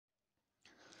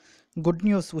Good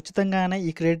news! ఉచితంగానే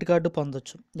ఈ credit card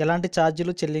పొందొచ్చు. ఎలాంటి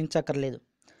ఛార్జీలు చెల్లించక్కర్లేదు.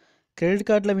 క్రెడిట్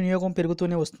కార్డుల వినియోగం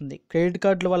పెరుగుతూనే వస్తుంది. క్రెడిట్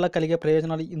కార్డుల వల్ల కలిగే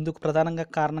ప్రయోజనాలు ఇందుకు ప్రధానంగా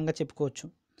కారణంగా చెప్పుకోవచ్చు.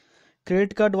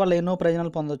 క్రెడిట్ కార్డు వల్ల ఎన్నో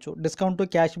ప్రయోజనాలు పొందొచ్చు. డిస్కౌంట్,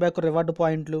 క్యాష్ బ్యాక్, రివార్డు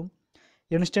పాయింట్లు,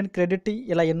 ఇన్స్టెంట్ క్రెడిట్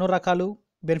ఇలా ఎన్నో రకాలు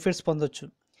బెనిఫిట్స్ పొందొచ్చు.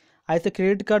 అయితే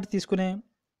క్రెడిట్ కార్డు తీసుకునే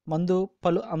ముందు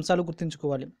పలు అంశాలు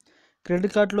గుర్తుంచుకోవాలి.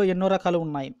 క్రెడిట్ కార్డులో ఎన్నో రకాలు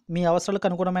ఉన్నాయి. మీ అవసరాలకు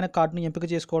అనుగుణమైన కార్డును ఎంపిక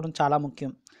చేసుకోవడం చాలా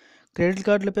ముఖ్యం. క్రెడిట్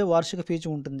కార్డులపై వార్షిక ఫీజు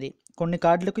ఉంటుంది. కొన్ని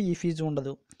కార్డులకు ఈ ఫీజు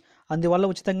ఉండదు. అందువల్ల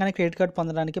ఉచితంగానే క్రెడిట్ కార్డు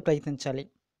పొందడానికి ప్రయత్నించాలి.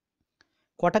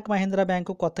 కోటక్ మహీంద్రా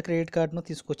బ్యాంకు కొత్త క్రెడిట్ కార్డును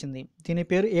తీసుకొచ్చింది. దీని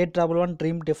పేరు 811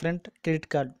 డ్రీమ్ డిఫరెంట్ క్రెడిట్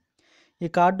కార్డు. ఈ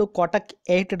కార్డు కోటక్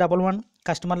 811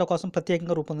 కస్టమర్ల కోసం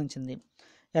ప్రత్యేకంగా రూపొందించింది.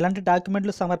 ఎలాంటి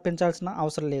డాక్యుమెంట్లు సమర్పించాల్సిన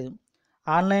అవసరం లేదు.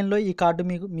 ఆన్లైన్లో ఈ కార్డు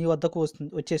మీ వద్దకు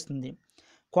వచ్చేస్తుంది.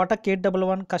 కోటక్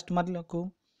 811 కస్టమర్లకు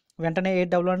వెంటనే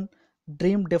 811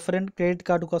 డ్రీమ్ డిఫరెంట్ క్రెడిట్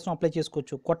కార్డు కోసం అప్లై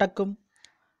చేసుకోవచ్చు. కోటక్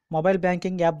మొబైల్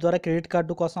బ్యాంకింగ్ యాప్ ద్వారా క్రెడిట్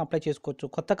కార్డు కోసం అప్లై చేసుకోవచ్చు.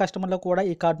 కొత్త కస్టమర్లకు కూడా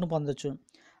ఈ కార్డును పొందొచ్చు.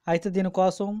 అయితే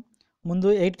దీనికోసం ముందు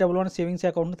 811 సేవింగ్స్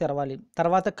అకౌంట్ను తెరవాలి.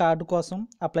 తర్వాత కార్డు కోసం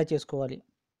అప్లై చేసుకోవాలి.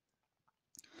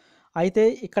 అయితే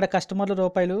ఇక్కడ కస్టమర్ల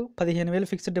రూపాయలు 15,000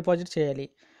 ఫిక్స్డ్ డిపాజిట్ చేయాలి.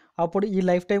 అప్పుడు ఈ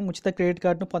లైఫ్ టైం ఉచిత క్రెడిట్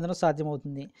కార్డును పొందడం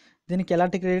సాధ్యమవుతుంది. దీనికి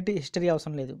ఎలాంటి క్రెడిట్ హిస్టరీ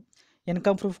అవసరం లేదు.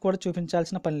 ఇన్కమ్ ప్రూఫ్ కూడా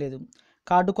చూపించాల్సిన పని లేదు.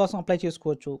 కార్డు కోసం అప్లై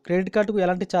చేసుకోవచ్చు. క్రెడిట్ కార్డుకు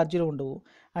ఎలాంటి ఛార్జీలు ఉండవు.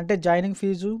 అంటే జాయినింగ్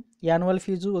ఫీజు, యాన్యువల్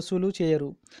ఫీజు వసూలు చేయరు.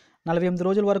 48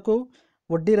 రోజుల వరకు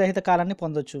వడ్డీ రహిత కాలాన్ని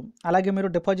పొందొచ్చు. అలాగే మీరు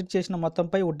డిపాజిట్ చేసిన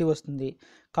మొత్తంపై వడ్డీ వస్తుంది.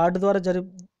 కార్డు ద్వారా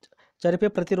జరిపే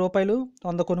ప్రతి రూపాయలు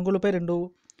 100 కొనుగోలుపై 2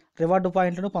 రివార్డు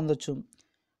పాయింట్లను పొందొచ్చు.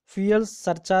 ఫ్యూయల్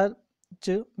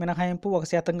సర్చార్జ్ మినహాయింపు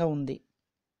 1% ఉంది.